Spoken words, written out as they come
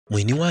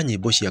Muini wa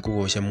nyimbo cia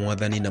kugoca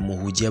mwathani na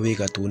muhunjia wi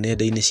gatũ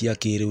nenda-inĩ cia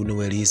kĩrĩu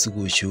nĩwe Lizz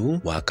Guchu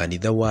wa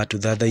kanitha wa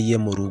Tuthathaiye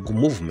Mũrungu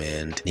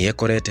Movement ni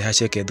ekorete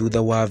haceke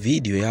thutha wa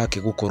video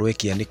yake gukorwo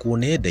ikianĩkwo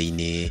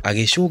nenda-inĩ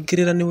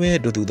agĩcũngĩrĩra nĩ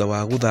Wendo thutha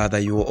wa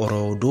gũthathaywo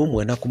oro ũndũ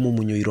ũmwe na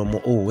kũmumunywo iromo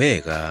ũũ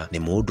wega nĩ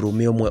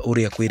mũndũrũme ũmwe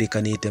ũrĩa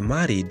kwĩrĩkanĩte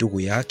marĩ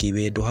ndũgũ ya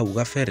kĩwendo hau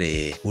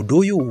gabere. Ũndũ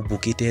ũyũ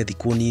umbũkĩte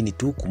thikũ nini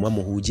tu kuma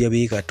muhunjia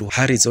wi gatũ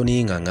Harrison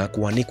Ng'ang'a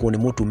kwanĩkwo nĩ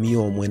mũtumia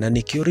ũmwe na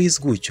nĩkĩo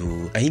Lizz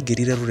Guchu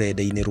aingĩrire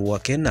rũrenda-inĩ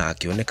rwake na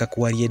akĩoneka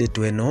kwaria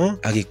ndeto ĩno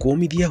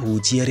agĩkũmithia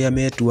hunjia arĩa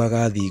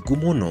metuaga thingu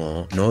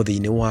mũno no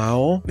thĩinĩ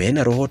wao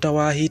mena rohota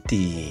wa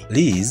hiti.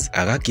 Lizz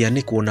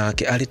agakĩanĩkwo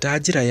nake arĩ ta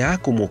njĩra ya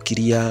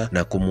kũmũkiria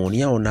na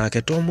kũmuonia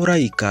onake to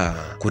mũraika.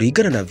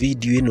 Kũringana na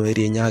video ĩno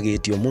ĩrĩa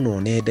nyagĩtio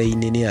mũno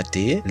nenda-inĩ nĩ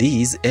atĩ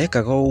Lizz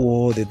ekaga ũũ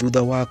wothe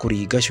thutha wa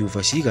kũringa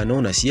cuba cigana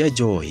ũna cia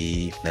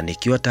njohi na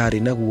nĩkĩo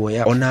atarĩ na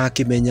guoya ona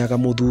akĩmenyaga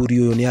mũthuri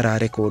ũyũ nĩ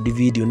ararekondi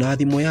video na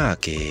thimũ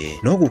yake.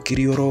 No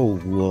gũkĩrĩ oro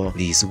ũguo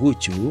Lizz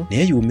Guchu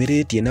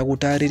nĩeyumĩrĩtie na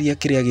gutarĩria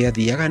kĩrĩa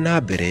gĩathiaga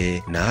na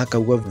mbere na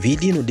akauga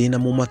video ĩno ndĩna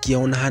mũmakia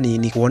ona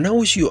hanini kuona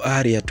ũcio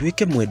arĩ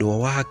atuĩke mwendwa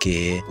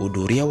wake,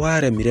 ũndũ ũrĩa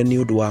waremire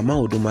nĩ ũndũ wa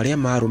maũndũ marĩa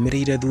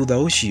marũmĩrĩire thutha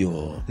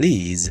ũcio.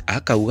 Lizz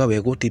akauga we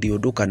gũtirĩ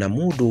ũndũ kana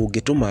mũndũ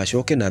ũngĩtũma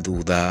acoke na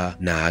thutha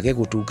na age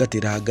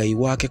gũtungatĩra Ngai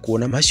wake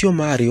kuona macio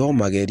marĩ o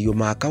magerio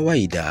ma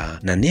kawaida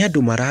na nĩ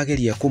andũ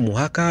marageria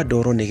kũmũhaka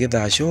ndoro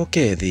nĩgetha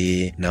acoke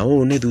thĩ, na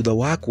ũũ nĩ thutha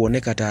wa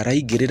kuoneka ta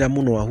araingĩrĩra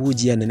mũno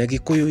ahunjia nene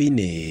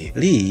Gĩkũyũ-inĩ.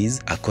 Lizz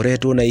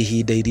akoretwo na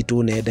ihinda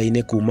iritũ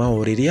nenda-inĩ kuma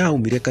o rĩrĩa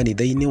aumire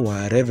kanitha-inĩ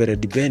wa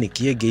Reverend Ben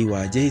Kiengei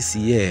wa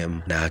JCM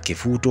na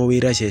akĩbutwo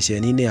wĩra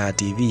ceceni-inĩ ya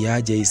TV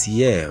ya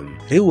JCM.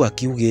 Rĩu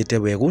akiugĩte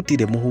we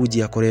gũtirĩ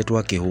mũhunjia akoretwo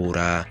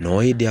akĩhũra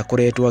no ĩndĩ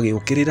akoretwo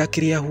agĩũkĩrĩra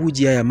kĩrĩa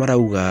ahunjia aya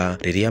marauga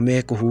rĩrĩa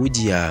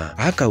mekũhunjia.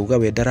 Akauga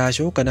we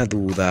ndaracoka na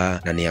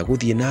thutha na nĩ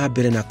agũthiĩ na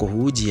mbere na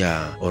kũhunjia.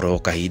 Oro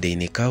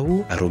kahinda-inĩ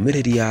kau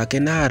arũmĩrĩri ake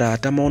na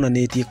arata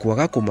monanĩtie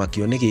kwaga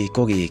kũmakio nĩ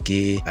gĩko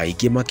gĩkĩ,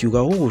 aingĩ makiuga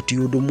ũũ ti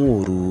ũndũ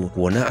mũũru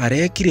kuona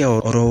arekire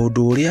oro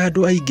ũndũ ũrĩa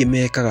andũ aingĩ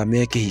mekaga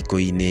me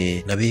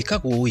kĩhiko-inĩ na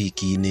wĩkagwo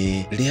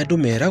ũhiki-inĩ rĩrĩa andũ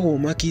meragwo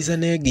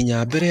makizane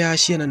nginya mbere ya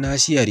ciana na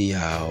aciari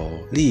ao.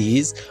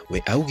 Lizz we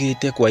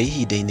augĩte kwa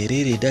ihinda-inĩ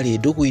rĩrĩ ndarĩ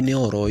ndũgũ-inĩ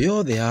oro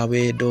yothe ya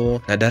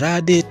wendo na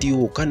ndarandĩti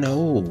ũũ kana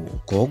ũũ,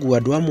 koguo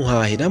andũ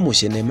amũhahĩra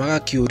mũcene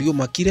magakĩũrio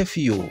makire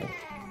biũ.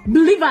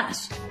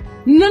 Believers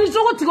na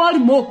nĩtũgũtiga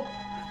ũrimũ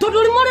tondũ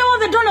ũrimũ ũrĩa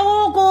wothe ndona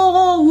gũkũ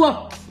ũguo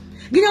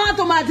nginya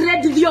watũma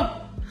atĩrendithio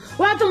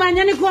watũma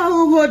nyanĩkwo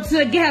ũguo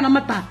ngĩheana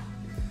mata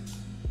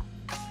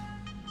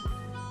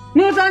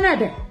nĩ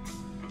ũtanende.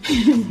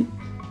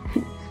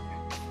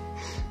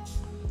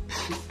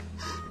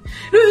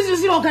 Rĩu icio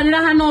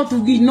cirokanĩra ha no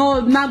tugi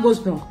no na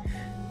gospel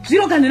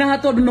cirokanĩra ha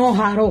tondũ no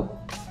haro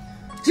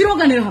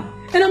cirokanĩra ha,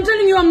 and I'm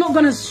telling you I'm not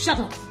gonna shut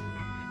up,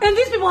 and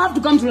these people have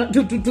to come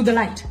to the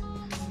light,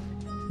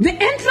 the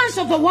entrance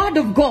of the word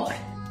of God.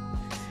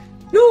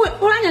 Rĩu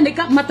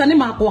ũranyandĩka mata nĩ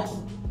makwa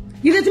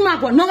githĩ ti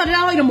makwa no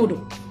gatĩra hoire mũndũ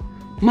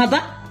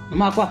mata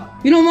makwa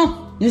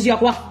iromo nĩ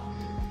ciakwa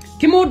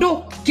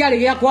kĩmũndũ kĩarĩ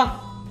gĩakwa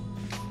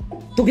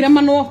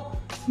tũkĩremanwo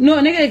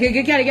no nĩ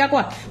gĩkĩ kĩarĩ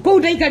gĩakwa kũu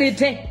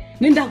ndaikarĩte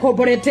nĩ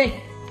ndakomborete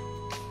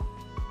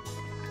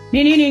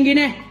nini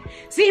nyingine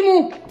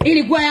simu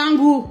ilikuwa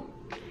yangu,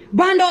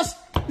 bundles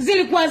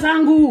zilikuwa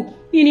zangu,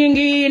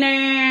 nyingine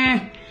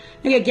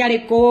nĩgĩ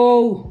kĩarĩ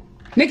kũu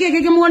nĩkĩ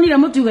kĩkĩmuonire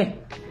mũtuge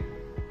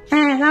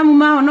gamu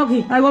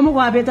maonoki aigua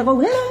mũgwambĩte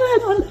kũu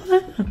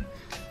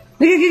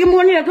nĩkĩ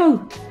kĩkĩmuonire kũu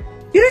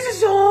ici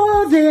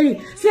ciothe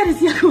ciarĩ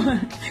ciakwa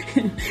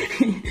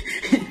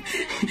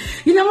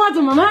nginya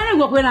mwatũma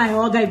manĩguo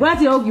kwĩnayo Ngai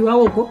gwatira ũkiuga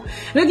gũkũ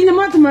rĩu nginya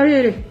mwatũma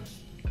rĩrĩ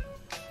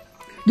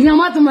nginya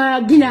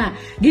mwatũma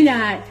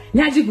nginya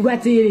nyanjiku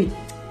atĩrĩ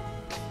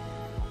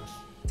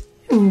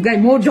Ngai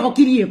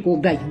mũnjokirie kũ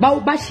Ngai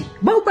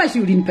baubashi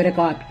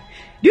ulinipeleka wapi?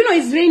 Do you know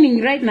it's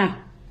raining right now?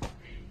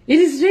 It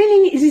is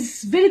raining, it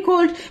is very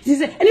cold, and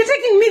you're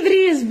taking me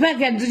 3 years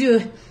back and you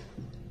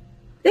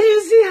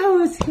see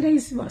how clear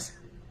it was.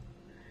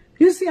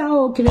 You see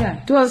how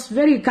clear it was,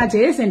 very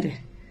catchy, isn't it?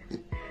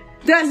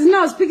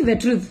 No, speak the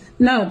truth.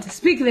 No,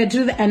 speak the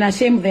truth and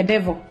ashame the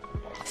devil.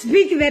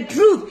 Speak the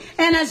truth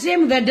and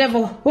ashame the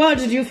devil. What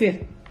did you feel?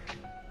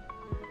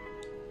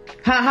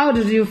 How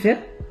did you feel?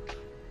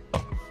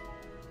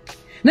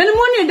 Nani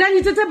mwani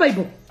ndani tete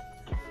Bible.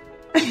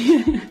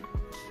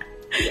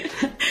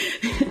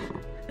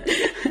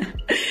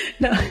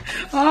 No.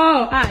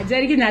 Oh,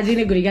 Jerry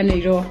Najini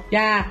Griganero.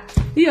 Yeah,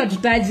 you're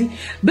tutaji.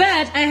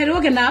 But I had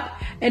woken up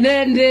and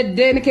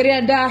then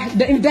career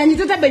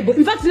Bible.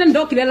 In fact, then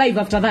doc live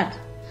after that.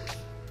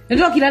 And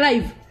doc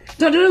live.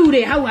 So do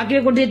how I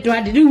can go to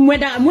do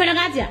Mweda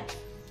Gatia.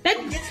 That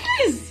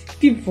is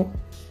people.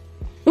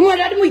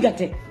 Mweda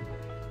Mugate.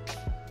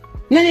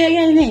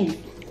 Nani.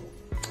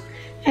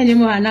 Any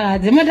more now.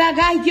 The mother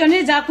guy,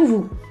 Kioneza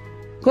Kuvu.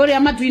 Korea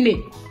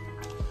Matwine.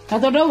 I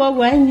thought over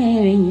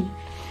when.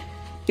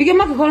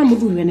 Igimaka korwo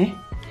mũthuri ne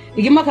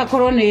igimaka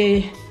korwo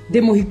nĩ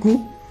ndĩmũhiku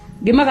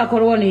ngimaka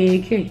korwo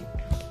nĩ kĩ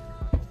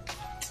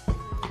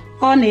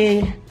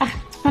one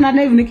Ana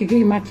na even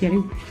kiki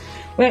makiari.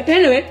 Well,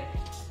 anyway,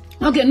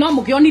 okay, no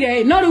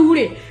mukionire no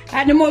rure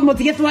ane mo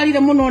tigetwarire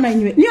muno na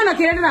inywe. Ni ona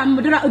kirera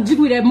ndira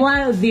njiguire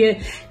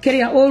mwathie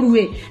kiria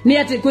orue ni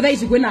ati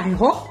kuthaici kwina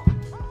heho.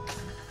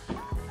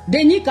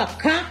 Denyika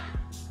ka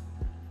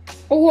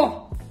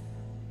owo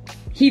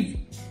hivi.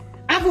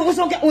 Afu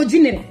usoke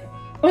ojinire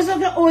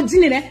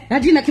na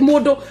dina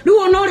kimodo riu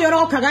ona uri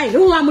oroka gai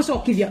riu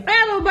amucokithia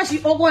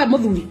bashi ogwe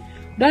muthuri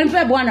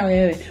ndanipe bwana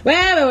wewe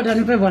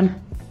utanipe bwana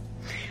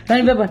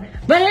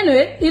but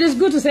anyway it is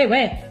good to say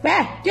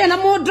tiena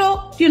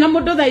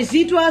modo that I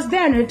see to us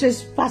there and it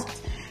is fast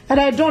and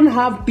I don't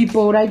have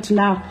people right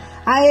now.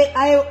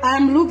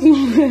 I'm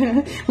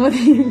looking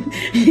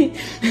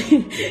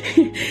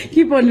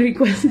keep on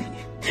requesting.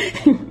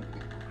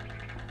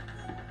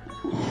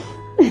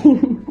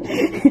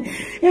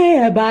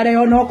 Bare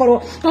ono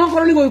koro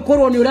ni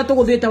goikorwo ni uria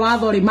tuguthite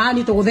watho ri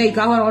mani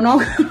tugutheika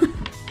ono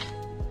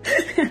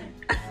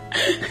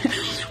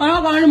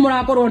ono ni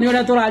murakorwo ni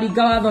uria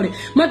turaringa watho ri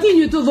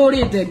matinyu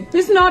tuthurite.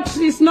 It's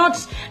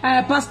not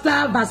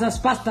pastor versus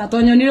pastor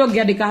tonyo ni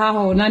ngiandika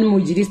haho nani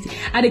muinjiristi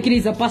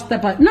adikiriza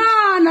pastor no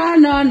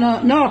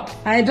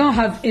I don't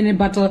have any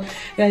battle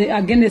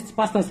against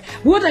pastors.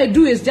 What I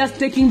do is just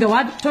taking the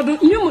word todo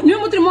ni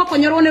mutri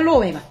mwakonyorwo ni lo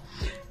wega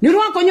ni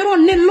rwakonyorwo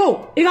ni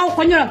lo iga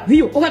ukonyora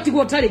biu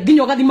ugatigwo tari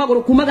nginya ugathi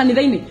maguru kuma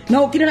kanitha-ini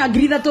na ukirira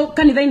ngiri 3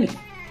 kanitha-ini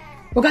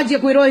ukajie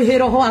kwirwo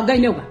hero ho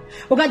angai uga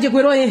ukajie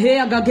kwirwo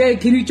anga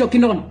Akihutio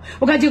kinono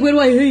ukajie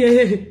kwirwo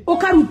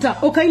ukaruta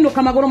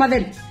ukainuka maguru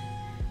matheri.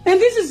 And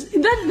this is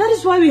that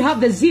is why we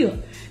have the zeal.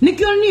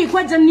 Nikioni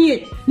kwaja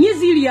nie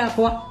zili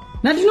yakwa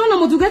na dinona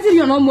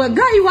mutugatiri ono mwe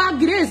ngai wa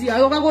grace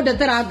ayo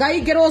gagondetera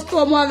ngai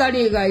kirosto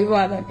mwathani ngai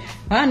wathani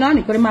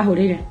nani kuri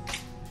mahurire.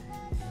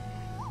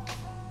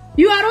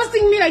 You are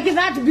roasting me like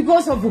that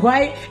because of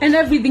why and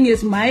everything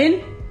is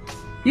mine.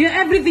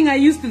 Everything I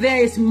used to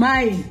there is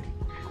mine.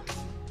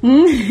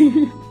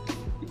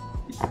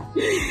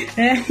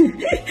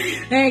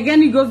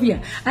 Can you go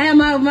here? I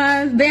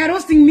am. They are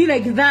roasting me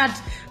like that.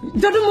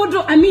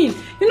 I mean,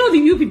 you know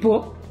you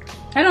people.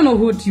 I don't know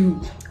what you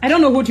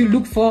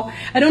look for.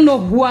 I don't know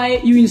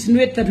why you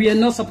insinuate that we are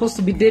not supposed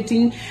to be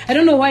dating. I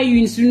don't know why you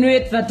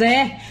insinuate that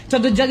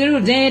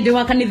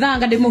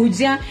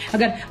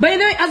By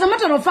the way, as a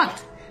matter of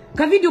fact,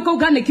 Kavideo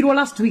kaugane kiro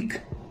last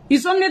week.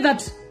 It's only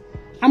that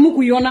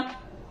amukuyona.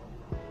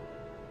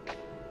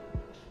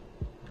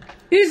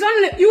 It's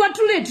only you are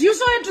too late. You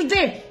saw it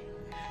today.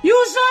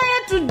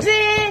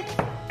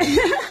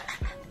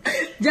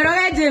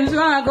 Jarawe James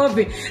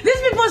Wanagope.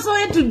 These people saw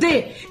it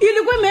today.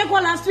 Ilikuwa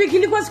imewekwa last week.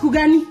 Ilikuwa siku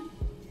gani?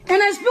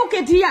 And I spoke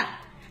it here.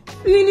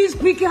 Nini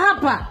speak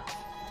hapa.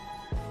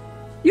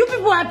 You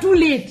people are too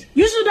late.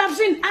 You should have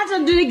seen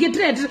after the get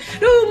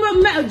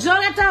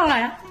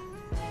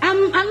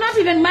I'm not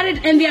even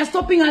married and they are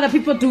stopping other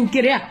people to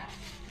career.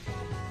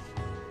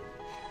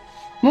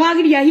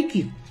 Mwagiri ya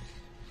hiki.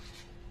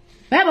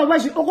 Baba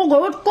bashi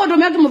okogo kodo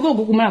meki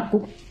mzogo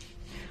kumako.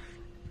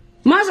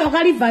 Maso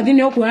kalifa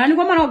dini okura ni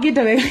kwa mana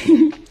okita we.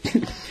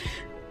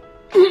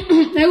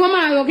 Ego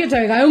mana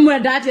okita we ga umwe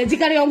date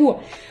jikari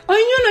oguo.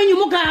 Onyu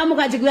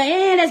muka jikwa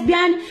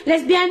lesbian,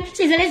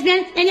 she's a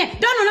lesbian. Enye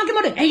don't know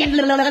kimodo.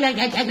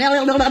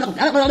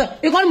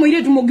 You call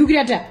me to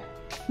mogukriata.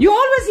 You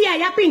always hear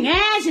yapping,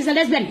 she's a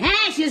lesbian,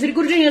 she's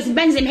recruiting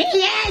husbands,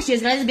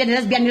 she's a lesbian.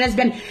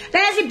 Lesbian.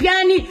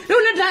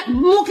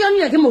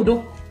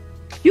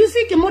 You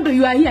see Kemodo,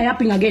 you are here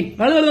yapping again.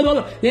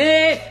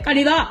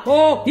 Kanida,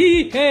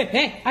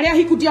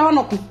 Akihutio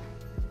honoku.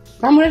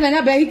 Kamurega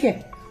na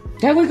behike.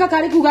 Tegulika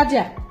kariku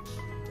gatia.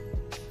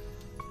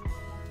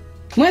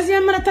 Mwezi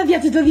ya maratadia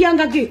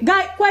titothianga ki.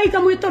 Gai kwa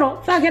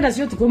ikamwitoro, thagenda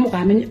cio tiko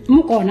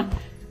mukona.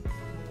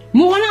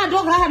 Muona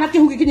doga na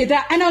kihugi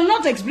kinyita and I'll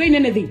not explain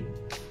anything.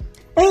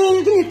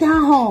 Kinyita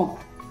ho.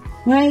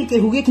 Ngai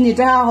kihugi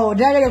kinyita ho.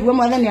 Dale kwa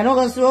mwathani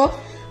anogaso,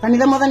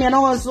 kanitha mwathani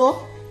anogaso.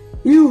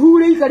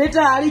 Ihure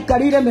ikareta ari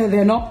karire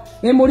metheno.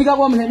 Emuriga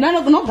kwa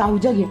metheno. No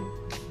gahujagia.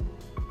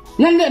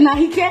 Na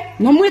hike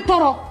na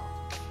mwitoro.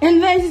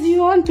 And then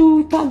you want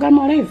to paga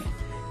my life.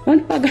 You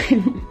want to paga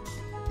him.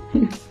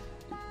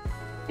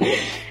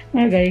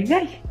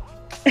 Okay.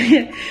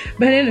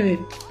 But anyway,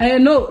 I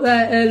know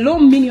low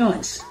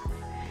minions,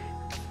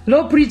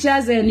 low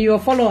preachers and your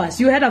followers,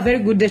 you had a very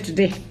good day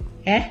today.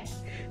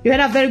 You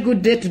had a very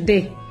good day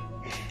today.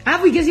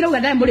 Have we guessed you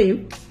that I'm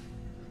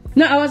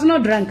No, I was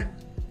not drunk.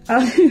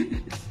 I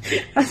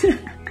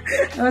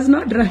was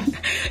not drunk.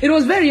 It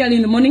was very early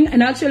in the morning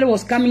and I actually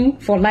was coming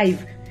for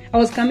live. I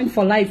was coming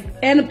for live.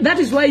 And that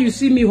is why you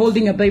see me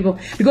holding a Bible.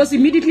 Because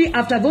immediately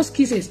after those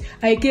kisses,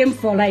 I came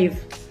for live.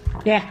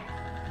 Yeah.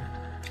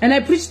 And I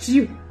preached to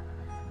you.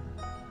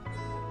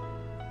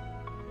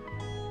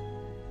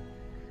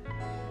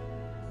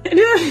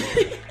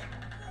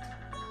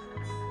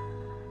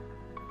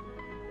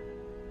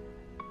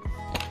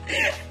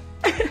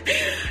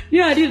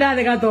 You are doing that.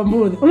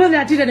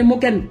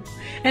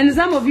 And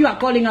some of you are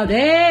calling out,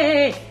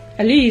 hey,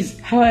 Lizz,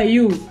 how are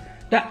you?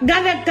 And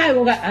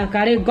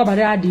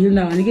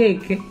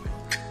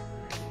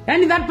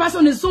that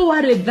person is so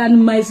worried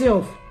than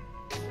myself.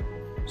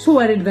 So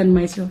worried than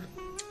myself.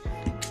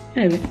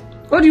 Anyway,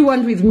 what do you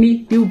want with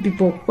me, you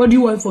people? What do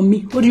you want from me?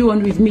 What do you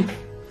want with me?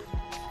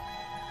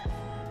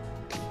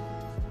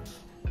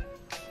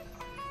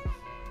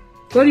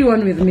 What do you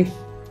want with me?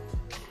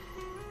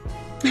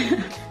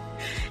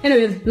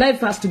 Anyway, life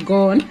has to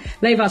go on.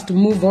 Life has to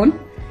move on.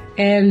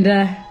 And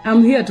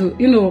I'm here to,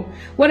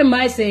 what am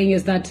I saying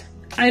is that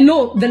I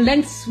know the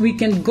lengths we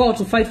can go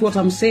to fight what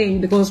I'm saying,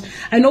 because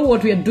I know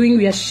what we are doing.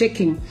 We are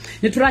shaking.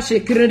 And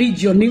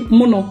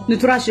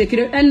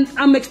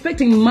I'm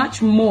expecting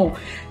much more.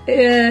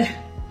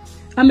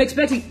 I'm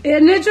expecting.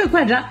 If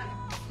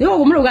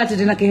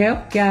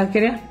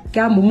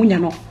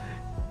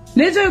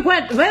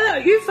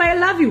I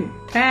love you,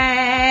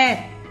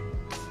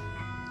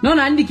 no,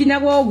 Nandi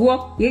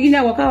Kinyago,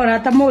 Yagina Waka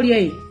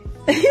Tamori.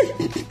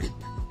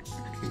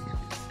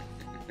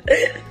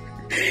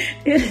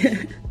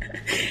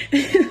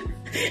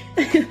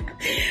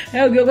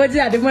 I'll go to the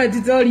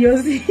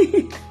tutorials.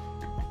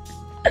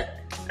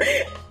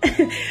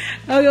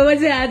 I'll go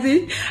to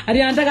I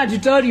didn't take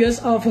tutorials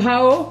of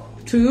how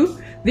to.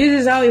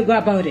 This is how you go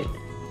about it.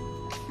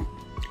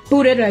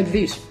 Put it like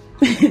this.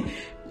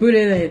 Put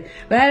it like.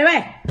 By the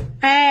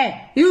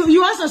way,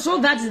 you also saw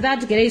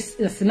that Grace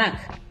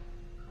snack.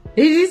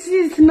 This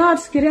is not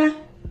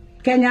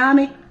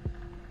Kenyami.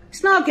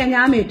 It's not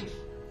Kenyami.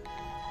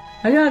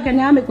 Ayo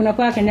Kenyami kuna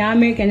kwa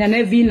Kenyami, Kenya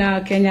Navy na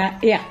Kenya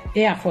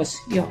Air Force.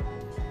 Yo.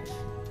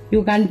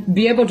 You can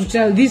be able to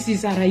tell this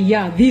is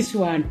Araya, this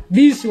one.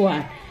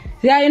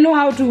 Yeah, I know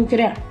how to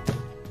Kenya.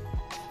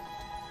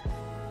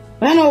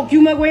 I know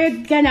Kume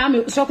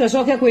Kenyami, soke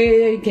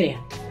kwe Kenya.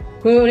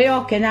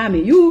 Kwe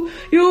Kenyami. You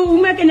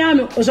ume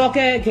Kenyami,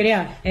 soke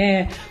Kenya.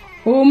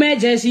 Ume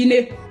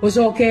Jesine,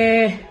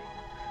 soke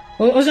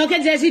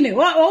Jesine.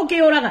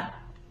 Okay, oraga.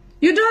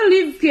 You don't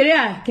leave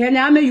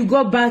Kenyame, you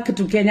go back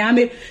to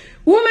Kenyame.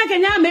 Ume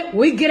Kenyame,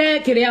 we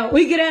get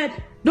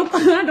don't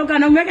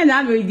make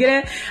Kenyame, we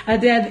get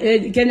at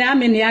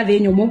Kenyame near the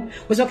Nyomo.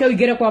 Was okay, we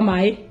get a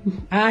mai.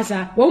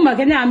 Asa, Woma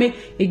Kenyame,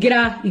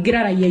 Igira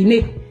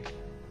Yene.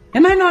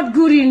 Am I not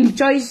good in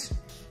choice?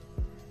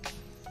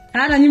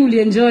 I don't really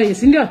enjoy it,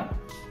 Sindio.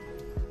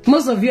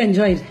 Most of you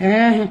enjoy it.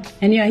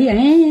 And you're here.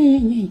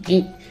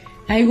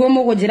 I go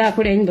more Jira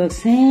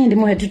inbox, the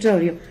more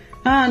tutorial.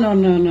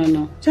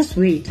 No. Just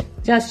wait.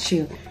 Just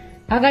chill.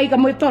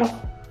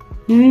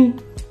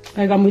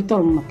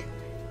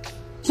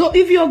 So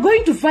if you're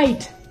going to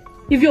fight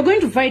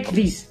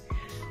this,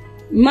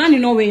 man, you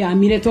know where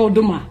I'm at all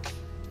Duma.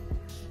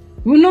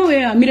 You know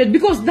where I'm at,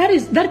 because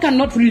that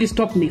cannot really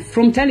stop me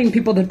from telling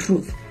people the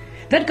truth.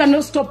 That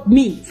cannot stop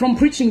me from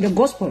preaching the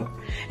gospel.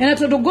 And I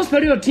told the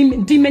gospel your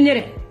team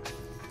menyere.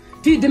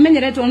 The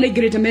menyere to only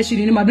great message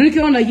in my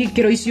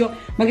Keroisio,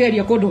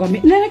 Magaria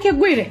Kodogame.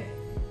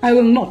 I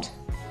will not.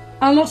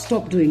 I'll not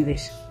stop doing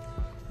this.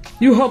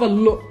 You have a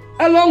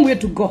long way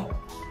to go.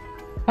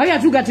 I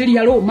have to get to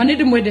your room.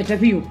 Manade mwede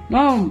tapiu.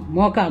 No,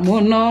 moka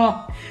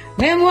mono.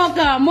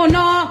 Memwoka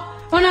mono.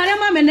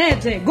 Onarema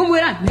menete.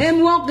 Gumwera.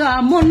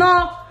 Memwoka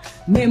mono.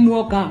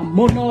 Memwoka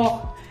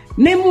mono.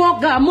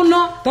 Memwoka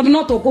mono.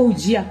 Not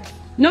okojia.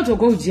 Not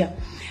okojia.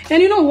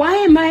 And you know why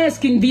am I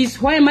asking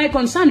this? Why am I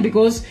concerned?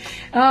 Because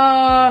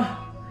TMM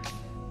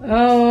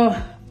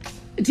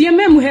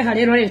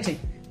harerorete.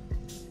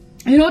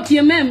 You know,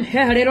 TMM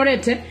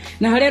harerorete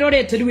na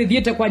harerorete with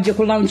yete kwa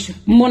Jeko Lounge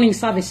morning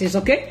services,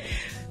 okay?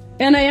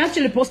 And I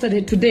actually posted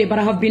it today, but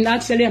I have been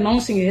actually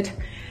announcing it.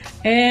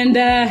 And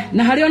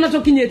na hariona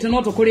tokinyete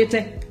no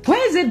tokorete. Why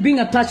is it being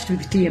attached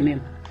with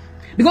TMM?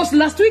 Because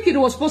last week it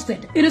was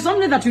posted. It is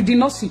only that you did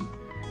not see.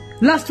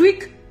 Last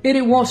week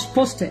it was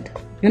posted.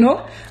 You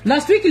know?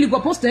 Last week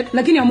ilikuwa posted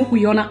lakini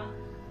hamukuiona.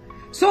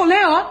 So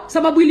leo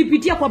sababu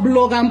ilipitia kwa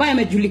blog ambaye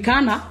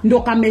amejulikana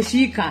ndo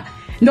kameshika.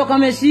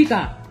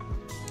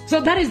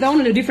 So that is the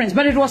only difference.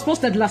 But it was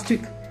posted last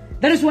week.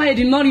 That is why I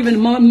did not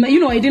even,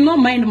 I did not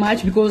mind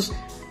much, because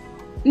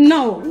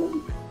no,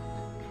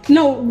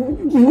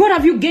 what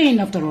have you gained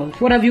after all?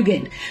 What have you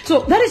gained?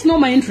 So that is not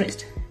my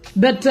interest.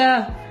 But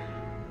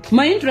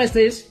my interest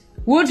is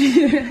what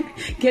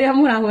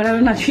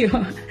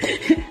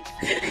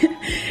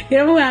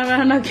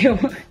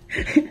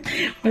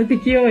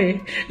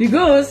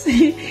because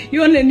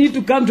you only need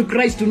to come to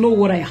Christ to know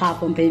what I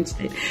have on the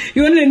inside.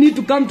 You only need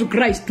to come to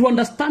Christ to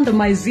understand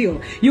my zeal.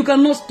 You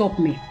cannot stop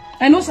me.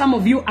 I know some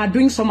of you are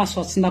doing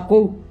somersaults in the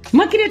go.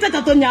 Makireta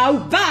tatonya au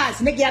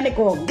bas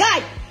nekianeko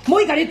guy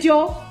moi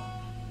karitio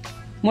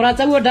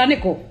murata wo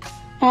daneko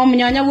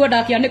mnyanya wo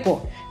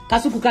dakianeko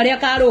kasuku karia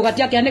karo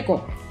gatia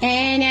kianeko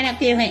nena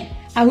kihe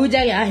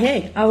ahuja ya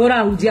ahora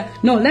ahuja.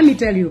 No, let me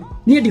tell you,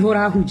 ni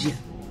dihora ahuja.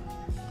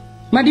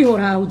 Madi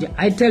hora ahuja.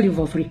 I tell you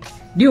for free.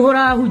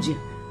 Dihora ahuja.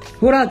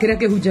 Hora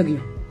kireke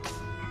hujagio.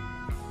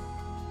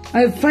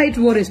 I fight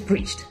what is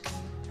preached.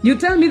 You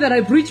tell me that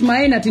I preach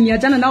my at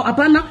Niachana now.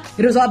 Apana,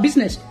 it is our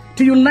business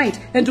to unite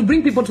and to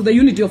bring people to the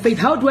unity of faith.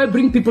 How do I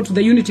bring people to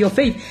the unity of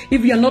faith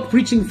if we are not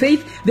preaching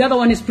faith? The other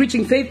one is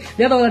preaching faith.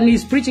 The other one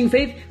is preaching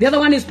faith. The other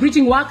one is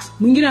preaching works.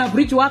 Mwingine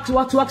preach works.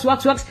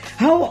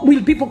 How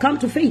will people come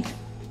to faith?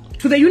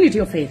 To the unity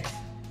of faith.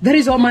 That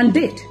is our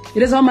mandate.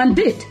 It is our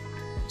mandate.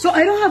 So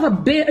I don't have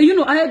a you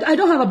know, I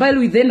don't have a Bible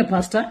within the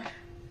pastor.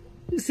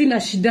 Sina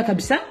shida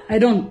kabisa. I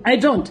don't.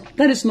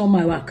 That is not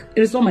my work.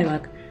 It is not my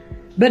work.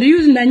 But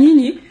you na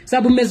nyinyi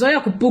sababu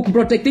mezoea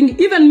protecting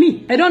even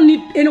me. I don't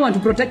need anyone to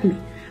protect me.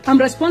 I'm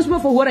responsible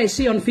for what I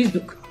see on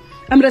Facebook.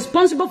 I'm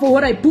responsible for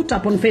what I put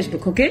up on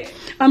Facebook, okay?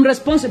 I'm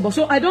responsible.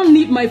 So I don't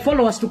need my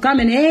followers to come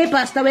and, hey,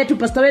 pastor wetu,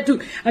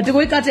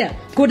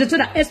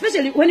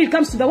 especially when it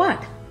comes to the word.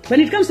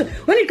 When it comes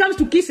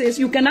to kisses,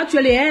 you can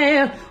actually,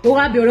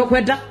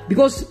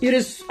 because it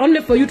is only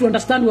for you to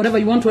understand whatever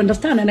you want to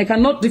understand, and I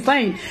cannot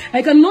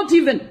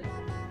even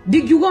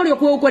dig you all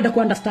to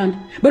understand.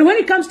 But when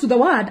it comes to the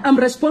word, I'm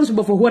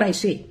responsible for what I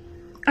say.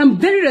 I'm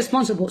very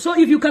responsible. So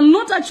if you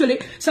cannot actually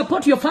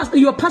support your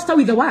pastor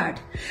with the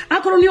word,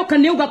 akoronio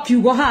kaneuga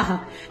kiugo haha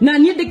na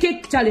niende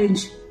cake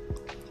challenge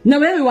na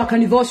wewe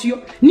wakanithosio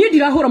nie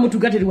ndirahura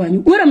mutungatiri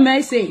wanyu. What am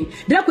I saying?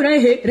 Ndirakwira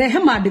rehe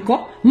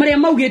mandiko maria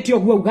maugitio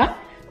guuga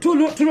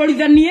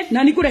turorithanie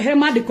na nikurehe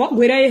mandiko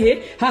ngwira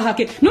haha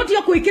ke not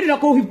ya kuikirira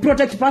ko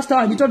protect pastor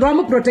wanyu tondu wa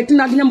mu protect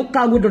na nginya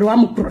mukagu ndodo wa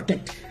mu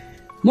protect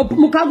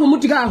mukagu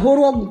mutiga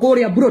ahorwo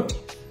ngoria broti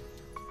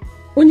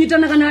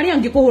unyitanaga na ari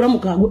angikuhura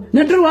mukagu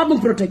na ndoro wa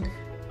protect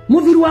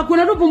muthuri wako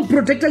na ndo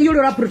protect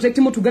yule ra protect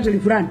mutungatiri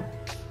fulani.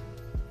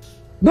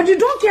 But you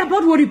don't care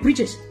about what he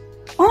preaches.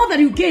 All that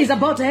you care is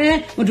about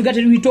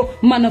mutungatiri wito,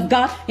 man of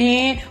God,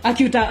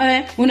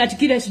 Akihutio,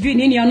 unatikira sijui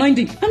nini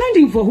anointing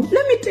for who?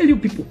 Let me tell you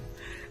people,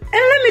 and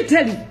let me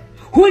tell you,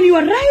 when you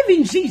arrive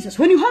in Jesus,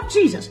 when you have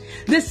Jesus,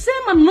 the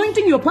same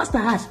anointing your pastor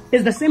has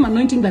is the same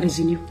anointing that is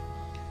in you.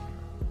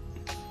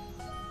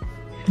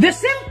 The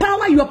same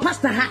power your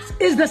pastor has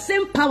is the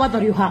same power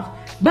that you have.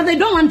 But they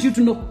don't want you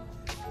to know.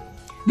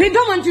 They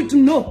don't want you to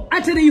know.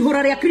 Atere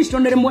ihora ya Kristo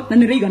neremo na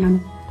niriganano.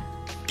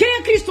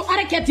 Kaya Kristo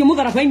areketi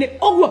mudharafaine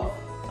ogwo.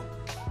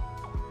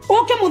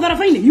 Okay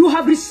mudharafaine, you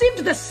have received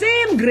the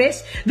same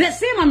grace, the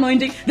same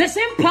anointing, the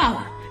same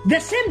power, the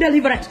same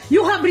deliverance.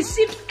 You have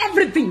received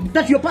everything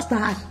that your pastor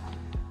has.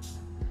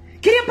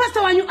 Kaya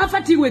pastor wanyu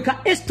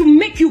afatiweka is to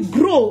make you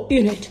grow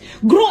in it.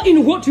 Grow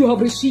in what you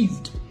have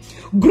received.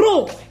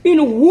 Grow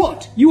in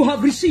what you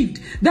have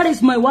received. That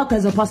is my work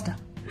as a pastor.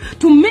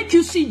 To make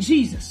you see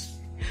Jesus.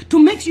 To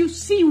make you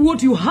see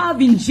what you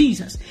have in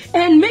Jesus.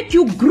 And make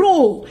you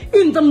grow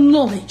in the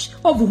knowledge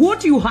of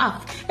what you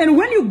have. And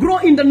when you grow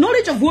in the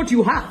knowledge of what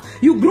you have,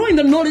 you grow in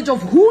the knowledge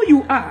of who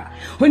you are.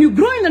 When you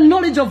grow in the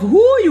knowledge of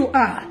who you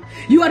are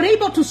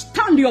able to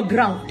stand your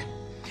ground.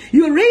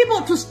 You are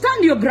able to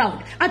stand your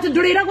ground. At the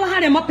Dorirago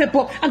Hare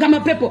Mapepo,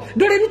 Agamapepo,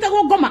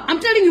 Doritago Goma. I'm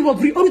telling you,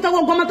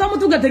 Oritago Goma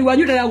Tamutuga, the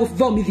Wanyuda of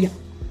Vomithia.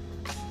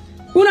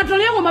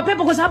 Unatolea wa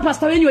mapepo kwa sababu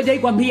pastor wenyu hajai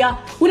kwambia.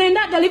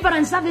 Unaenda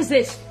deliverance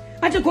services.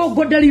 Acha ko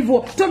go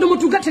deliver. Todo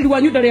mutungatiri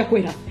wanyu dare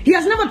kwera. He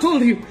has never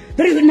told you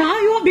that now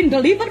you have been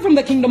delivered from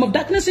the kingdom of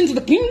darkness into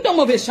the kingdom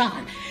of his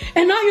son.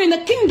 And now you're in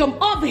the kingdom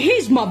of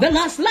his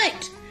marvelous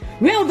light.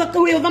 Well, the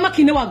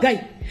makine wa Gake.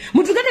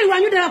 Mutungatiri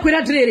wanyu dare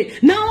kwera tirere.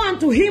 Now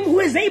unto him who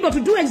is able to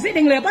do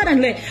exceedingly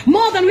abundantly,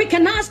 more than we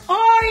can ask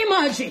or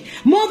imagine.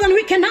 More than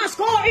we can ask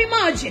or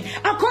imagine.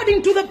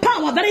 According to the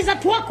power that is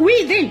at work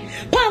within.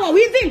 Power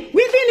within.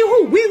 Within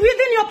who?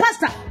 Within your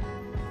pastor.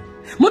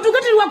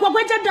 Mutungatiri wa kwa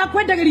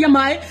kwenda geria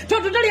mai.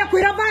 Totodali ya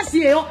kwera verse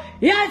yo.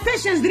 Ya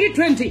Ephesians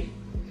 3:20.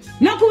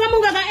 Na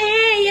kugamunga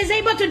he is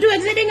able to do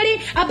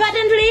exceedingly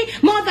abundantly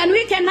more than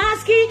we can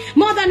ask,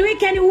 more than we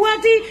can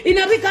what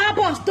inawika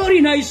hapo story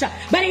inaisha.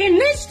 But he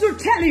needs to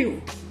tell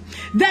you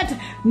that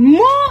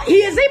more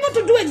he is able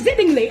to do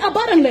exceedingly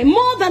abundantly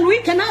more than we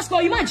can ask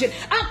or imagine,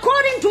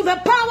 according to the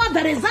power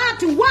that is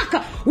at work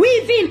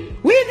within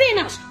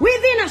us,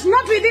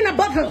 not within a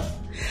bottle,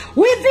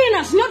 within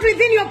us, not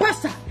within your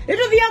pastor. It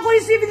will be able to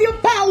receive your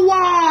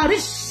power.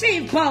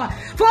 Receive power.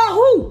 For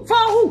who? For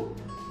who?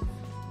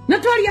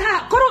 If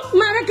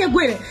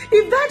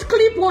that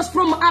clip was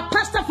from a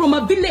pastor from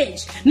a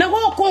village, I'm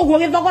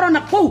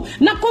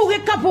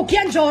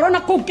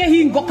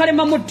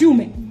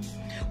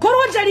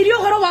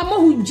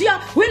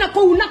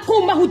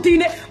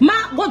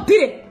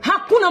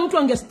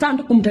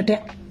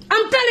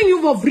telling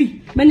you for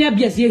free. I'm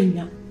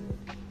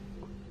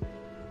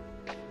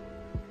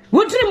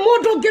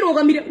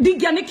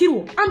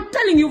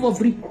telling you for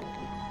free.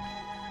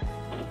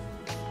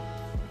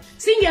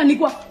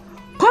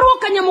 Koro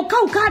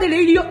kanyamukau karere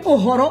irio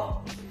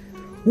ohoro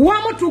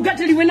wa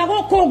mutungatiri na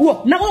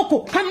goko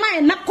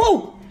kamae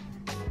nako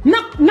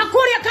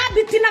nakoria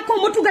kabiti nako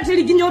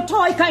mutungatiri ginyo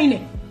toy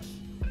kaine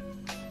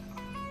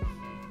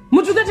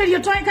mutungatiri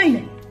toy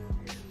kaine.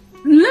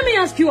 Let me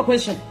ask you a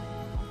question.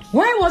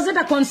 Why was it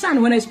a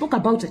concern when I spoke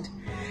about it?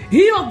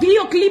 Hiyo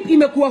clip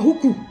imekuwa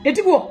huku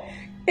etiguo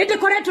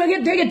etekoretwe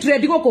gedege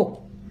trade goko.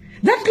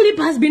 That clip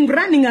has been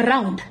running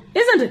around,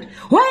 isn't it?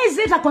 Why is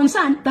it a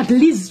concern that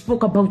Lizz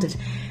spoke about it?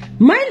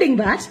 Minding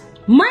that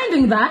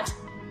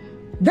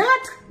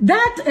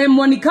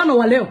mwanikano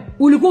wa leo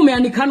ulikuwa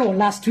umeanikano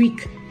last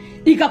week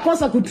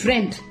ikakosa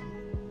kutrend.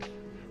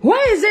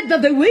 Why is it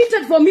that they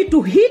waited for me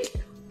to hit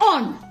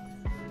on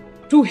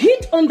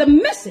the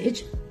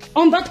message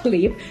on that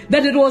clip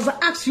that it was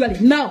actually,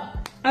 now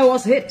I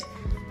was hit.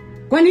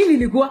 Kwa nini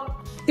ilikuwa?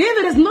 If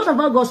it is not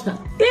about gospel,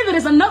 if it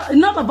is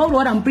not about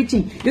what I'm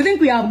preaching, you think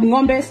we are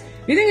ngombes?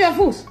 You think we are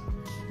fools?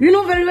 You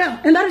know very well.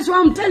 And that is why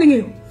I'm telling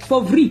you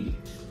for free.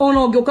 Oh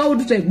no, go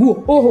to say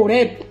go. Oh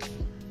red.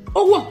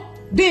 Oh what?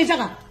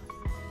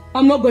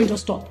 I'm not going to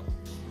stop.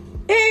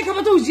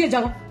 Kabato ujie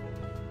jaga.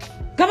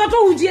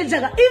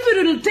 If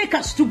it will take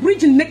us to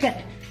preach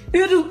naked,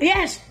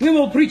 yes, we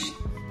will preach.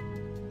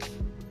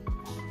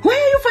 Why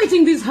are you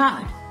fighting this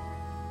hard?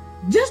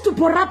 Just to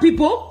pour up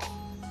people?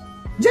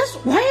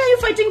 Why are you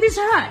fighting this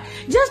hard?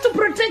 Just to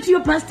protect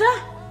your pastor?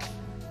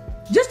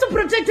 Just to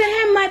protect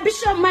him, my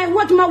bishop, my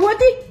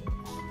worthy?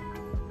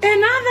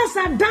 And others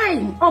are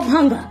dying of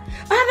hunger.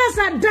 Others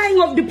are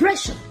dying of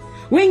depression.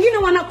 Wengine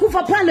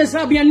wanakufa pale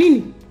sababu ya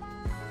nini?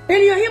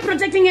 And you're here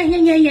protecting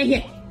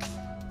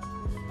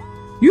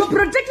You're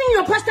protecting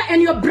your pastor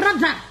and your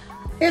brother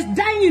is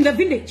dying in the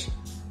village.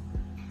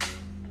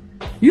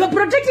 You're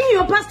protecting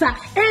your pastor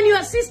and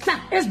your sister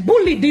is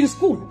bullied in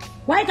school.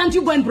 Why can't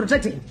you go and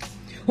protect him?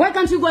 Why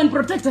can't you go and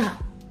protect her?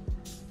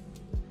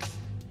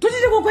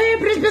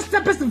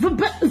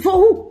 For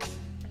who?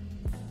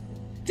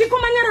 Tiko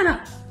manyarana.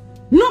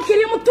 No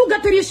kiriamo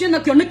tugaterishe na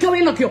kyo,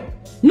 nikawe na kyo.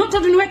 No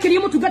tadunwe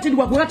kiriamo tugateri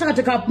wa kurata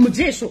katika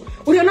mjesho.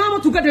 Urionamo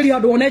tugateri ya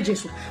doone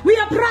Jesu. We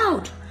are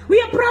proud.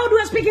 We are proud we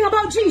are speaking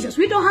about Jesus.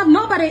 We don't have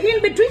nobody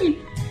in between.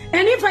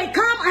 And if I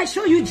come, I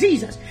show you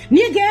Jesus.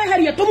 Niege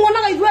heria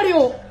tumwana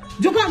idwario.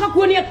 Joka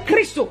akakuonia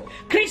Kristo.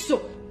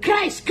 Christ.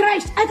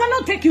 I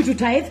cannot take you to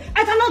tithe.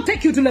 I cannot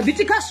take you to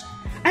Leviticus.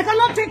 I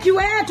cannot take you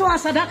to a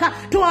sadaka,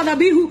 to a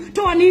dhabihu,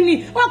 to a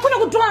nini.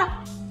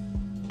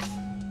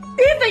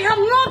 If they have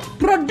not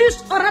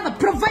produced or rather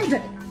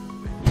provided.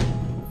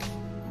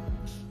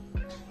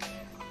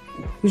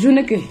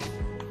 Ujuneke.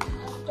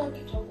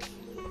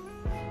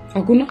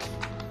 Hakuna?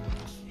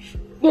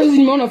 There's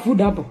no food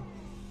hapo.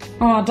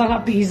 Nataka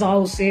pizza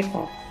au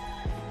seko.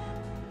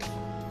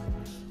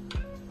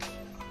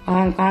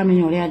 Kama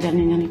nyorea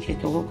jana nyani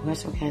kidogo kwa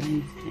soka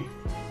ni.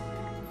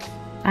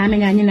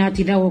 Amenya nyina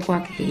atida gukwa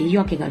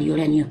kiyo kigario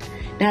renio.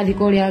 Ndathi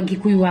kuria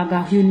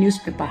ngikuiwaga few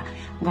newspaper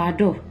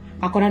ngado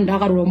akora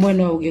ndagaruro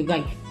mwena ugi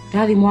Gai.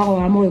 Ndathi Mwago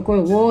wa Mugiku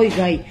woi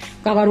Gai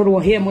kagarurwo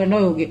he mwena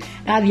ugi.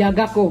 Ndathi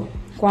angako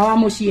kwa wa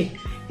mucie.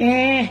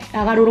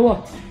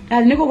 Agarurwo.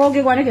 Ndathi niko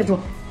gogi gwaneketwo.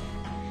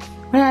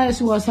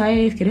 Was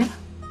I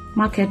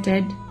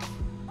marketed?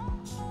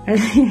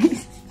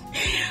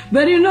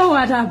 But you know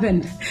what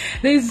happened?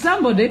 There's a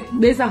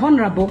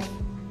honorable.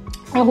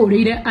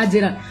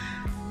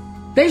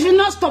 They should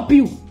not stop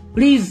you,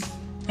 please.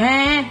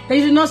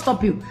 They should not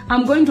stop you.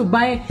 I'm going to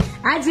buy.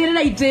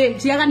 Ajira ite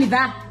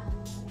siakanida.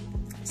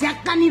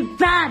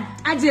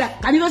 Ajira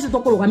kaniro se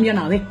tokoro kamia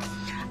nawe.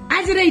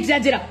 Ajira ite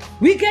ajira.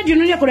 Wicked you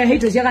know ya kore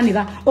hate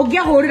siakanida.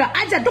 Ogia horira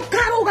aja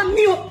dokaro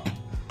kamio.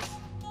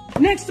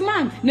 Next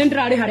month,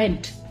 nendrare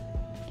rent.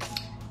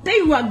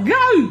 They were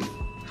go.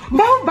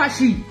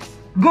 Baubashi.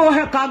 Go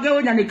hekage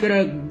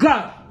unyanikire go.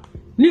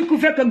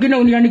 Nikufeka gina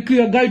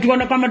unyanikia Gai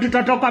tuona kama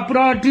tutatoka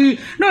proti.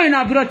 No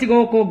ina proti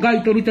goko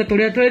Gai turute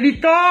tuletwe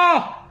dito.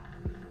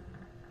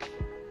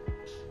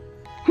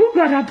 Who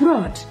got a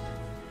prot?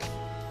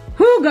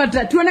 Who got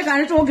that? Tuone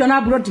kana tuogyo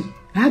na proti.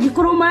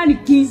 Agikoro mani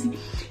kizi.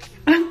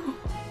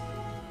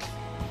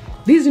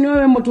 This no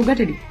we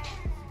motugatedi.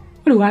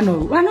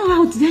 Wano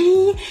out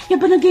there. Yeah,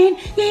 but again,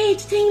 yeah,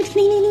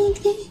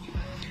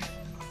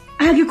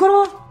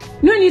 Agikoro,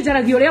 no need to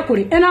radio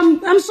kuri. And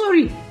I'm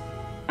sorry.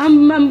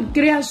 I'm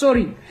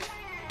sorry.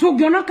 To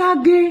Giona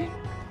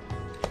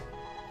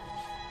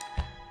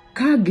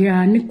Kage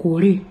ani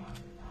kuri.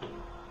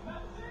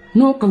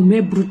 No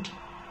come brute.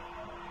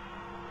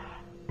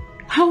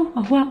 How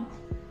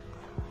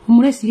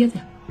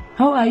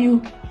are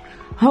you?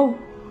 How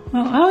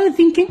are you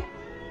thinking?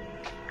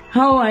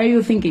 How are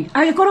you thinking?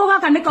 Agikoro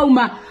gaka ne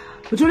kauma.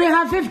 Tuli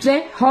ha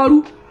 50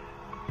 horu.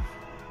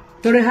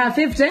 Tuli ha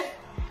 50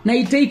 na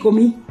ite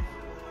ikomi.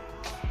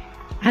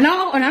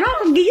 Ano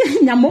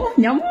nyamo.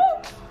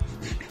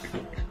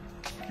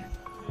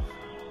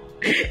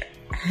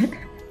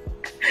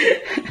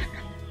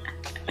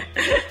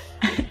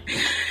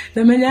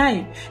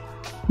 Lemenyai.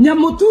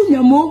 Nyamo.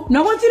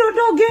 Na watiro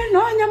doge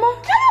no nyamo.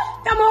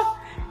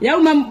 Ya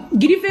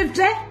giri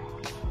 50.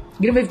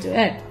 Giri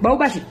 50.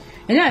 Baubashi.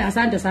 Yeah,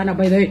 asante sana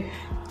by the way.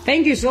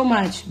 Thank you so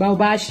much,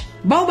 Baubash.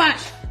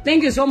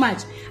 Thank you so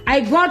much.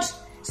 I got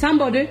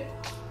somebody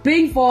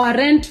paying for our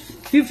rent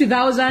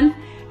 50,000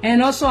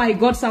 and also I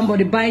got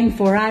somebody buying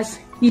for us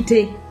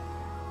ite.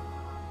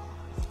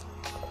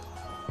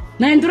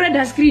 Na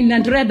entrada screen, na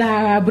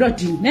entrada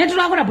broti. Na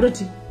entrada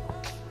broti.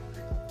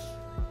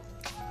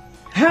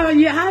 How do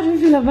you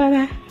feel about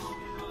that?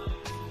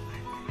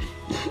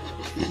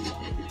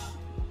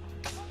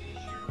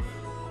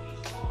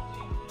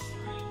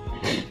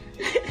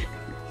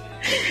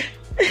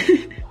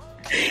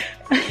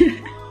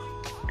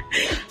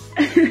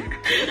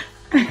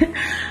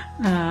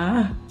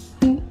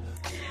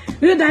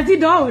 That's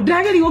it all.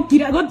 Dragari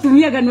okira got to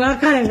me again. Me,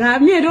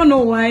 I don't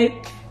know why.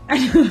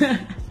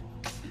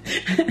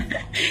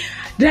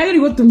 Dragari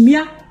got to me.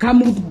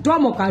 Kamu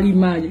domo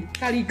kalimani.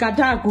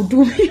 Kalikata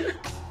kutumia.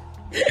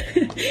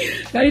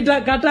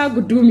 Kata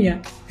kutumia.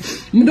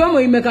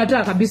 Mdomo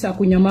imekataa kabisa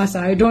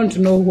kunyamaza. I don't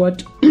know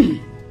what.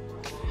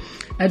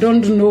 I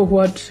don't know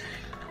what.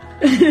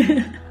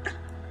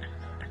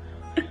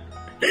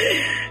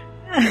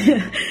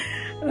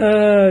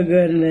 Oh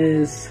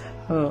goodness.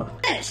 Oh.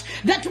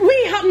 That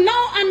we have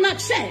now an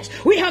access.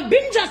 We have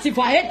been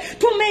justified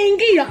to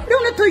Maingi.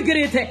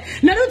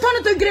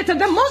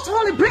 The most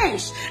holy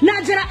place.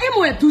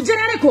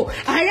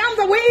 I am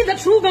the way, the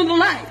truth, and the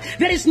life.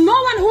 There is no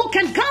one who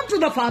can come to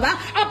the Father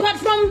apart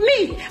from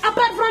me.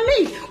 Apart from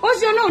me.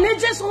 Also, no, ne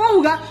just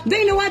wonga.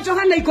 They know what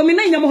Johanna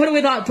Comina Mohor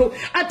without.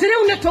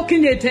 Ateruna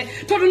talking it.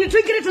 Toruni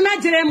Twigret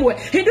Najeremwe.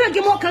 He do a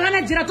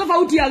Gimokalana Giratova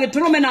Utia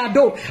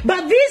Tromenado.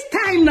 But this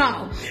time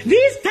now,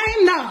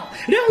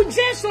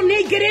 Reujeso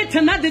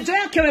Negereta Nadejo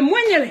Yake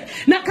mwenyewe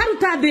na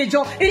karuta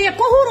dejo ile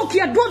kohuru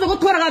kia dodo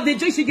gutwaraga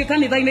dejo ishige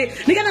kanitha-ini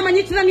nigana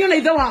manyitithania na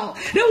ithe wao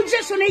riu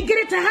Jesu ni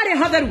igirite hare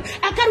hatheru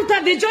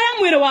akaruta dejo ya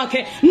mwire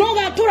wake no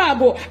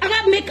gaturagwo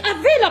aga make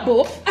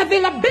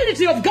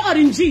availability of God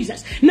in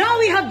Jesus. Now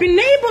we have been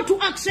able to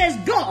access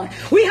God.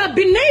 We have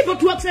been able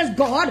to access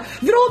God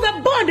through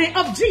the body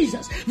of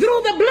Jesus,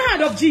 through the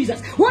blood of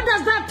Jesus. What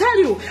does that tell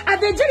you?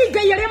 Adejeri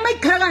gayare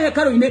maikaraga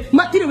hekaru-ini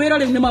matire wera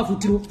riu ni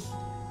mavutiru.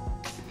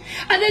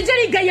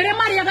 Adejeri gayare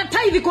mariaga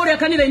taithi korea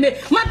kanitha-ini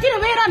matire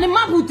wera ni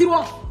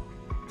mavutirwo.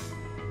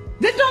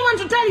 They don't want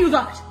to tell you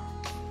that.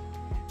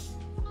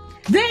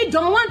 They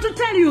don't want to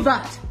tell you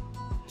that.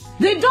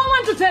 They don't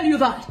want to tell you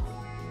that.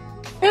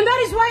 And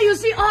that is why you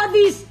see all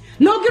these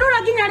no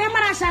girura ginyare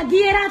marasha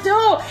giera te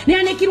o ni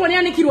anekirwo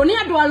ni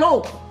adu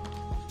alo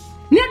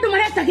ni adu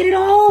maretagirira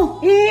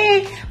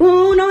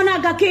unaona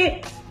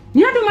Gake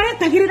ni adu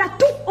maretagirira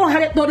tu o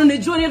hare tondu ni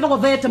njuri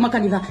thogothete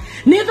makanitha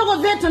ni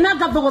thogothete na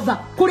gathogotha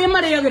kuri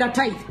mariagira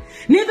tithe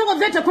ni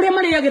thogothete kuri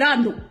mariagira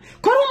andu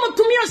koru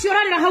mutumia ucio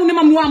rarira hau ni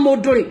mamu wa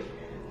mundu ri.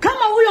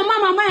 Kama huyo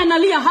mama ambaye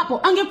analia hapo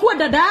angekuwa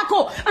dada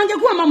yako,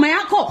 angekuwa mama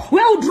yako,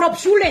 wewe drop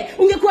shule,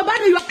 ungekuwa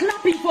bado you are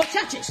clapping for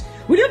churches.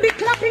 Will you be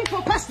clapping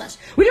for pastors?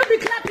 Will you be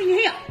clapping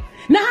here?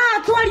 Na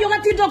twali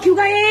ogatindo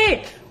kiuga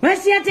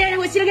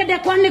wesiate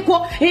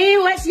kwaniko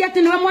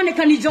wesiate niwe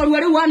mwaneka ni joru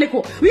wari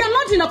waniko. We are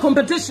not in a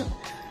competition.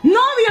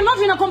 No, we are not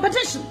in a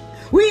competition.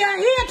 We are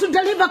here to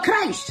deliver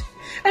Christ.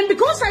 And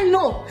because I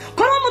know,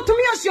 kora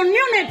mutumia cio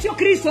nione tio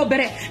Kristo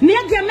bere, ni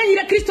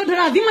angiamenyire Kristo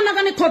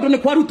ndarathimanaga ni tondu ni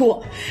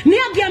kwarutwo. Ni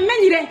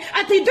angiamenyire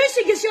ati indo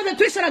ici ingi ciothe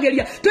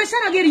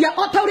twicaragiria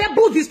o ta uria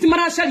Buddhist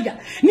maracaria.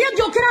 Ni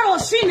angiokira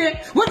rocine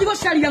guthi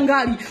gucaria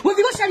ngari,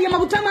 guthi gucaria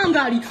maguta ma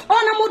ngari,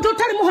 ona mundu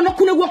utari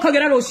muhonoku niguo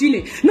kagera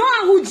rocine. No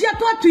ahunjia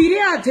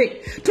twatuire ati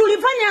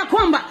tulifanya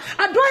kwamba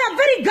andu aya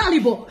very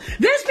gullible.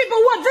 These people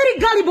who are very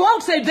gullible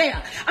outside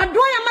there. Andu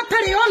aya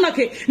matari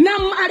onake na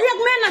aria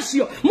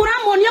menacio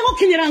muramonia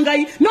gukinyira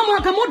ngai. No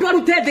mwaka mundu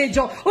arute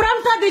dejo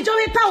uraruta dejo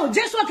wetao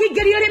Jesu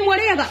akigeria rimwe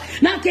riega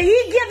na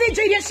akihingia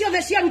dejo iria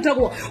ciothe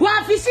ciarutagwo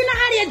wabici na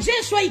haria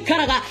Jesu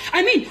aikaraga.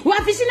 I mean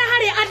wabici na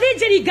haria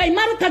athĩnjĩri Ngai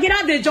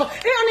marutagira dejo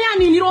iyo ni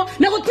aninirwo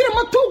na gutire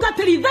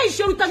mutungatĩri thaa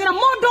icio rutagira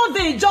mundu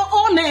dejo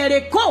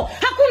onereko.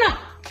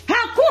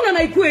 Hakuna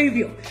na ikuwe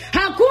hivyo.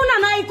 Hakuna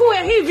na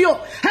ikuwe hivyo.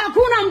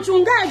 Hakuna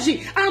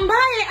mchungaji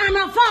ambaye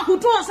anafaa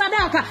kutoa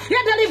sadaka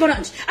ya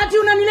deliverance ati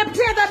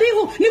unaniletea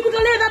dhabihu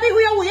nikutolee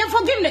dhabihu ya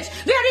forgiveness.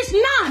 There is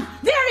none.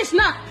 There is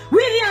none.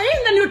 We are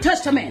in the New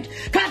Testament.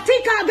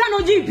 Katika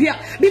Agano Jipya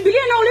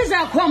Biblia inauliza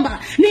ya kwamba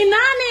ni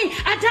nani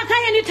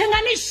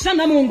atakayenitenganisha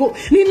na Mungu?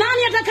 Ni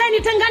nani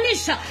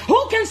atakayenitenganisha?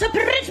 Who can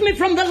separate me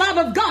from the love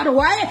of God?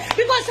 Why?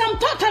 Because I'm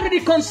totally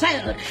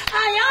reconciled.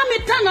 I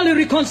am eternally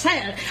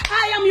reconciled.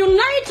 I am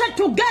united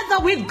together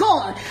with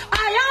God.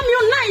 I am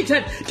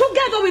united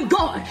together with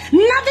God.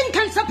 Nothing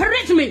can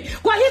separate me.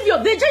 Kwa hivyo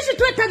thejeshi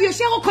twetagio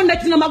cia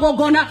connect na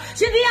magogona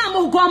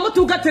cithiamo kwa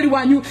mutungatiri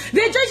wanyu.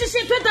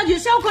 Thejeshi twetagio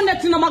cia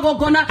connect na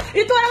magogona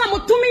itwaraga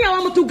mutumia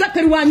wa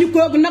mutungatiri wanyu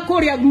na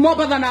kuria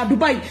Mombasa na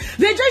Dubai.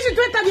 Thejeshi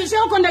twetagio cia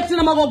connect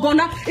na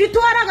magogona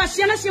itwaraga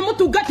ciana cia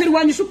mutungatiri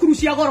wanyu cukuru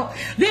cia goro.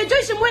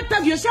 Thejeshi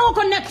mwetagio cia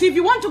connect if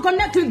you want to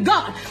connect with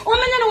God.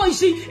 Omenya no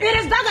ici it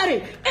is dagare,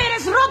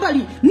 it is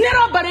robbery, ne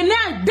robbery, ne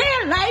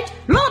daylight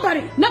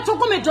robbery. Na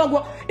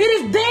tukumetogwo it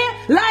is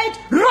daylight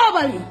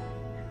robbery.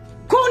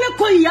 Kone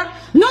koia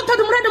no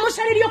tondu murenda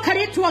mucaririo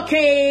karetwa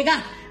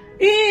kega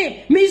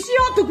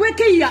misio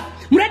tukwekeia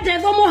murenda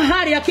thomo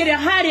haria kiria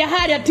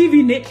haria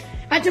TV ne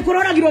ati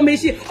kuroragirwo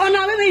meci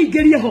ona wewe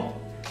ingerie ho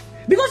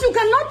because you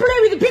cannot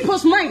play with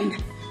people's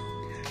mind.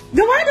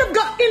 The word of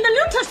God in the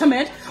New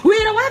Testament, we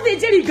are the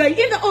Jeri Guy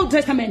in the Old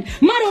Testament.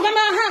 Marogama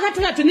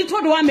hagatatu ni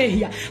tondu wa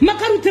mehia.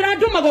 Makarutira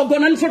andu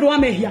magogona ni tondu wa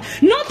mehia.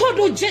 No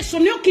tondu Jesu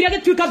ni okire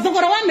agituika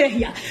thogora wa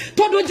mehia.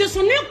 Tondu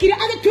Jesu ni okire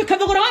agituika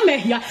thogora wa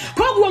mehia.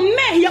 Kogwo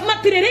mehia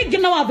matire ringi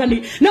na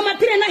wathani na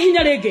matire na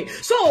hinya ringi.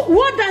 So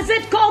what does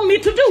it call me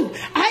to do?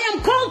 I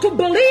am called to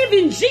believe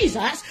in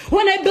Jesus.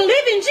 When I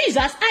believe in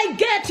Jesus, I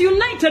get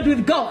united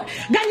with God.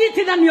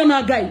 Ganyitithanio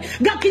na Ngai.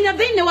 Gakinya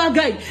thiini wa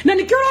Ngai. Na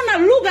nikiona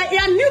lugha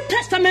ya New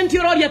Testament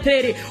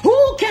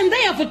who can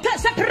therefore to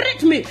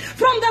separate me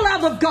from the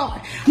love of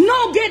God.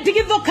 No get to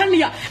give the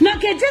kanya. Na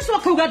ke Jesu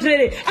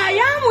akagadrere. I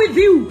am with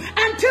you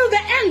until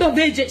the end of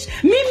ages.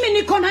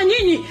 Mimi niko na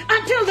nyinyi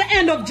until the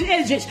end of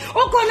ages.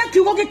 Okona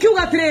kiwoge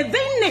kiugatrere.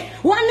 Then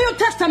one New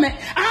Testament,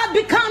 I have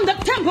become the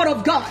temple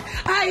of God.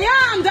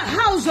 I am the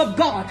house of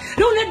God.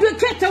 Don't let me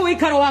get away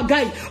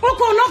karawagai.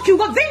 Okona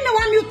kiuga. Then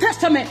one New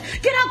Testament.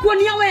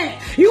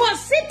 You are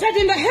seated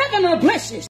in the heavenly places.